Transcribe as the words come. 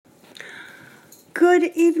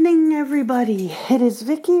Good evening, everybody. It is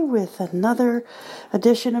Vicky with another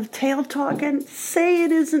edition of Tail Talk, and say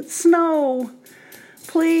it isn't snow.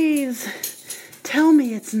 Please tell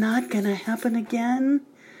me it's not going to happen again.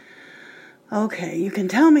 Okay, you can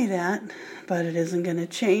tell me that, but it isn't going to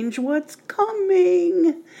change what's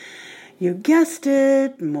coming. You guessed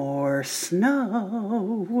it, more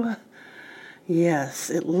snow.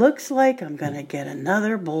 Yes, it looks like I'm going to get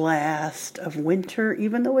another blast of winter,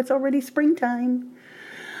 even though it's already springtime.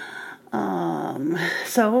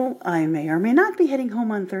 So I may or may not be heading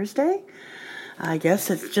home on Thursday. I guess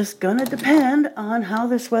it's just going to depend on how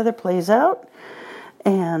this weather plays out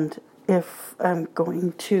and if I'm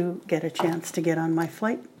going to get a chance to get on my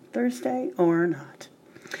flight Thursday or not.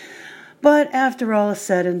 But after all is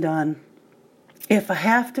said and done, if I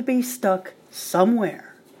have to be stuck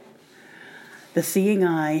somewhere, the Seeing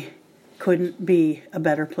Eye couldn't be a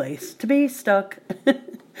better place to be stuck.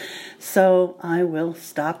 So I will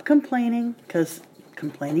stop complaining, because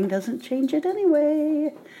complaining doesn't change it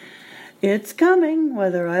anyway. It's coming,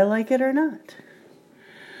 whether I like it or not.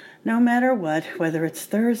 No matter what, whether it's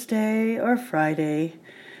Thursday or Friday,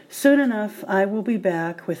 soon enough I will be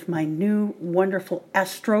back with my new wonderful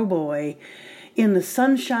Astro Boy in the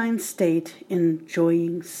Sunshine State,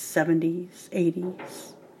 enjoying 70s,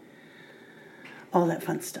 80s. All that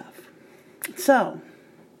fun stuff. So,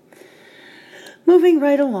 moving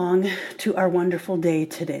right along to our wonderful day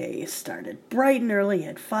today. Started bright and early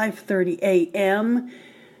at 5:30 a.m.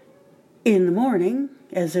 in the morning,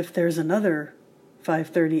 as if there's another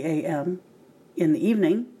 5:30 a.m. in the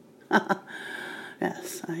evening.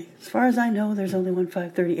 Yes, as far as I know, there's only one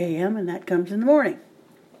 5:30 a.m., and that comes in the morning.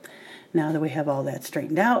 Now that we have all that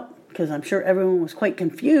straightened out, because I'm sure everyone was quite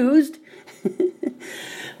confused,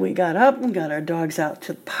 we got up and got our dogs out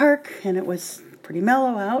to the park, and it was pretty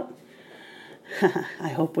mellow out. I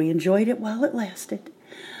hope we enjoyed it while it lasted.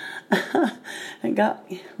 I got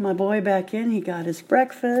my boy back in. He got his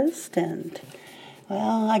breakfast, and,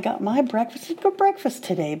 well, I got my breakfast. It's good breakfast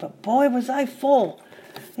today, but boy, was I full.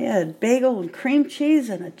 We had bagel and cream cheese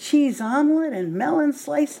and a cheese omelet and melon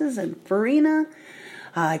slices and farina.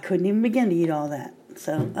 I couldn't even begin to eat all that.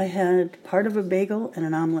 So I had part of a bagel and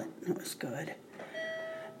an omelet. It was good.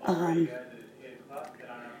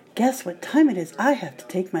 Guess what time it is? I have to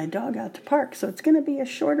take my dog out to park, so it's going to be a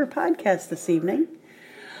shorter podcast this evening.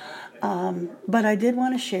 But I did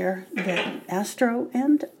want to share that Astro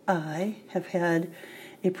and I have had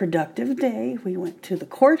a productive day. We went to the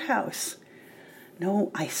courthouse.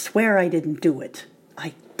 No, I swear I didn't do it.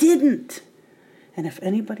 I didn't. And if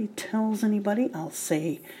anybody tells anybody, I'll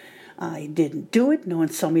say I didn't do it. No one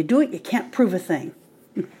saw me do it. You can't prove a thing.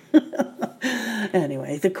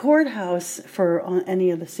 Anyway, the courthouse, for any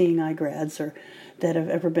of the Seeing Eye grads or that have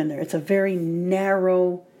ever been there, it's a very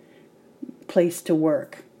narrow place to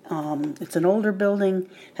work. It's an older building,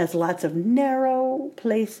 has lots of narrow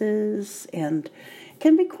places, and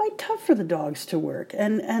can be quite tough for the dogs to work.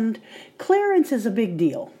 And clearance is a big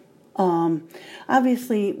deal.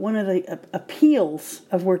 Obviously, one of the appeals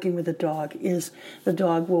of working with a dog is the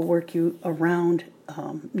dog will work you around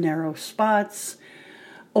narrow spots,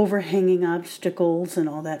 overhanging obstacles, and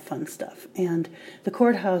all that fun stuff. And the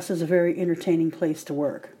courthouse is a very entertaining place to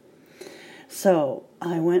work. So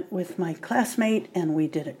I went with my classmate, and we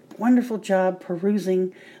did a wonderful job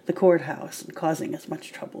perusing the courthouse and causing as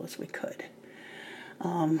much trouble as we could.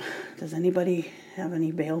 Does anybody have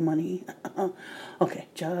any bail money? Okay,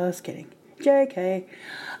 just kidding. JK.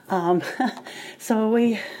 So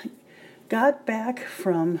we got back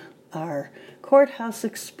from our courthouse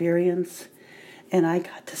experience, and I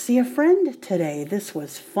got to see a friend today. This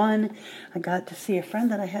was fun. I got to see a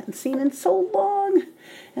friend that I hadn't seen in so long,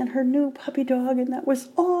 and her new puppy dog, and that was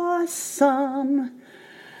awesome.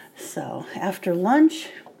 So after lunch,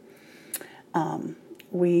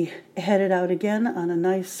 we headed out again on a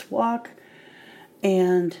nice walk,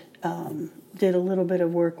 and did a little bit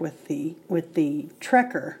of work with the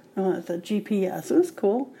Trekker, the GPS. It was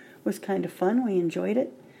cool. It was kind of fun. We enjoyed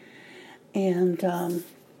it, and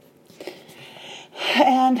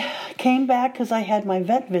came back because I had my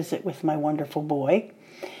vet visit with my wonderful boy.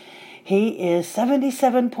 He is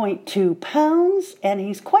 77.2 pounds, and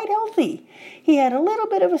he's quite healthy. He had a little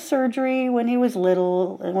bit of a surgery when he was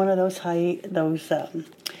little, one of those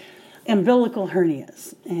umbilical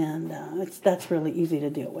hernias, and that's really easy to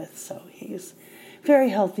deal with. So he's a very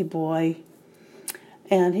healthy boy,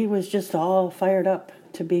 and he was just all fired up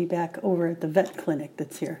to be back over at the vet clinic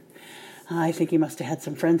that's here. I think he must have had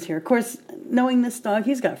some friends here. Of course, knowing this dog,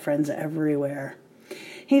 he's got friends everywhere.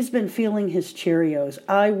 He's been feeling his Cheerios.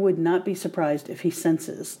 I would not be surprised if he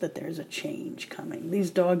senses that there's a change coming. These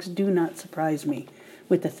dogs do not surprise me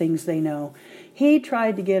with the things they know. He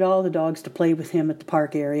tried to get all the dogs to play with him at the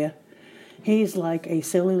park area. He's like a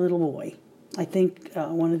silly little boy. I think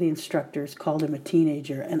one of the instructors called him a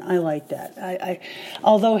teenager, and I like that.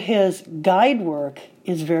 Although his guide work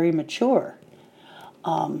is very mature,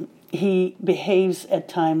 he behaves at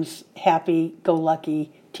times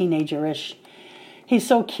happy-go-lucky, teenager-ish. He's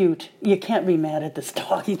so cute. You can't be mad at this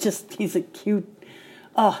dog. He's a cute,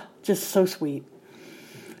 just so sweet.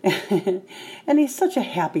 And he's such a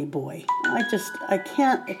happy boy. I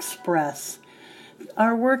can't express.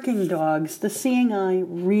 Our working dogs, the Seeing Eye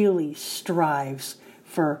really strives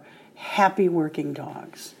for happy working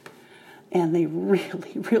dogs. And they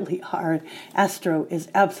really, really are. Astro is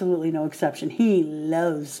absolutely no exception. He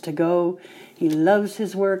loves to go. He loves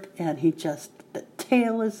his work, and the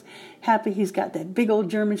tail is happy. He's got that big old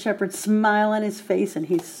German Shepherd smile on his face, and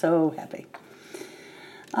he's so happy.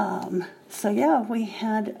 We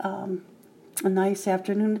had a nice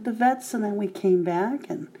afternoon at the vet's, and then we came back,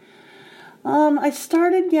 and I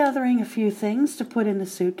started gathering a few things to put in the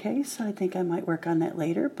suitcase. I think I might work on that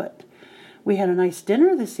later, but we had a nice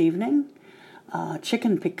dinner this evening.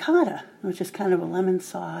 Chicken piccata, which is kind of a lemon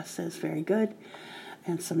sauce, is very good,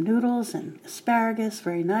 and some noodles and asparagus,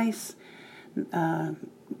 very nice.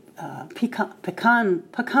 Pecan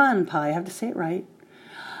pie, I have to say it right.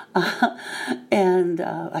 And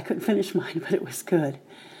I couldn't finish mine, but it was good.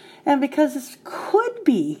 And because this could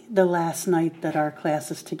be the last night that our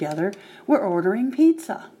class is together, we're ordering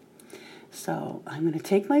pizza. So I'm going to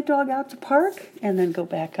take my dog out to park and then go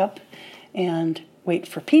back up and wait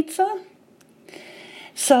for pizza.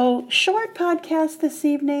 So short podcast this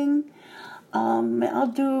evening. I'll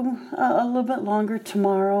do a little bit longer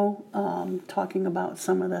tomorrow, talking about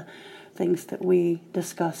some of the things that we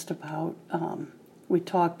discussed about. We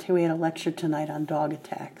had a lecture tonight on dog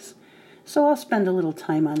attacks. So I'll spend a little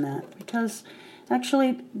time on that, because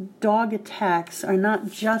actually dog attacks are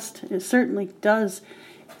not just, it certainly does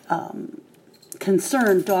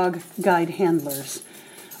concern dog guide handlers,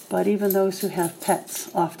 but even those who have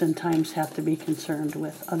pets oftentimes have to be concerned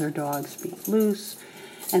with other dogs being loose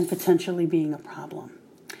and potentially being a problem.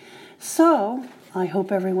 So I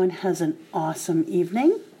hope everyone has an awesome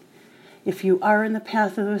evening. If you are in the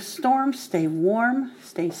path of a storm, stay warm,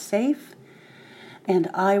 stay safe, and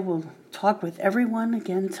I will talk with everyone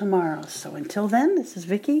again tomorrow. So until then, this is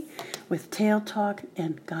Vicki with Tail Talk,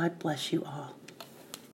 and God bless you all.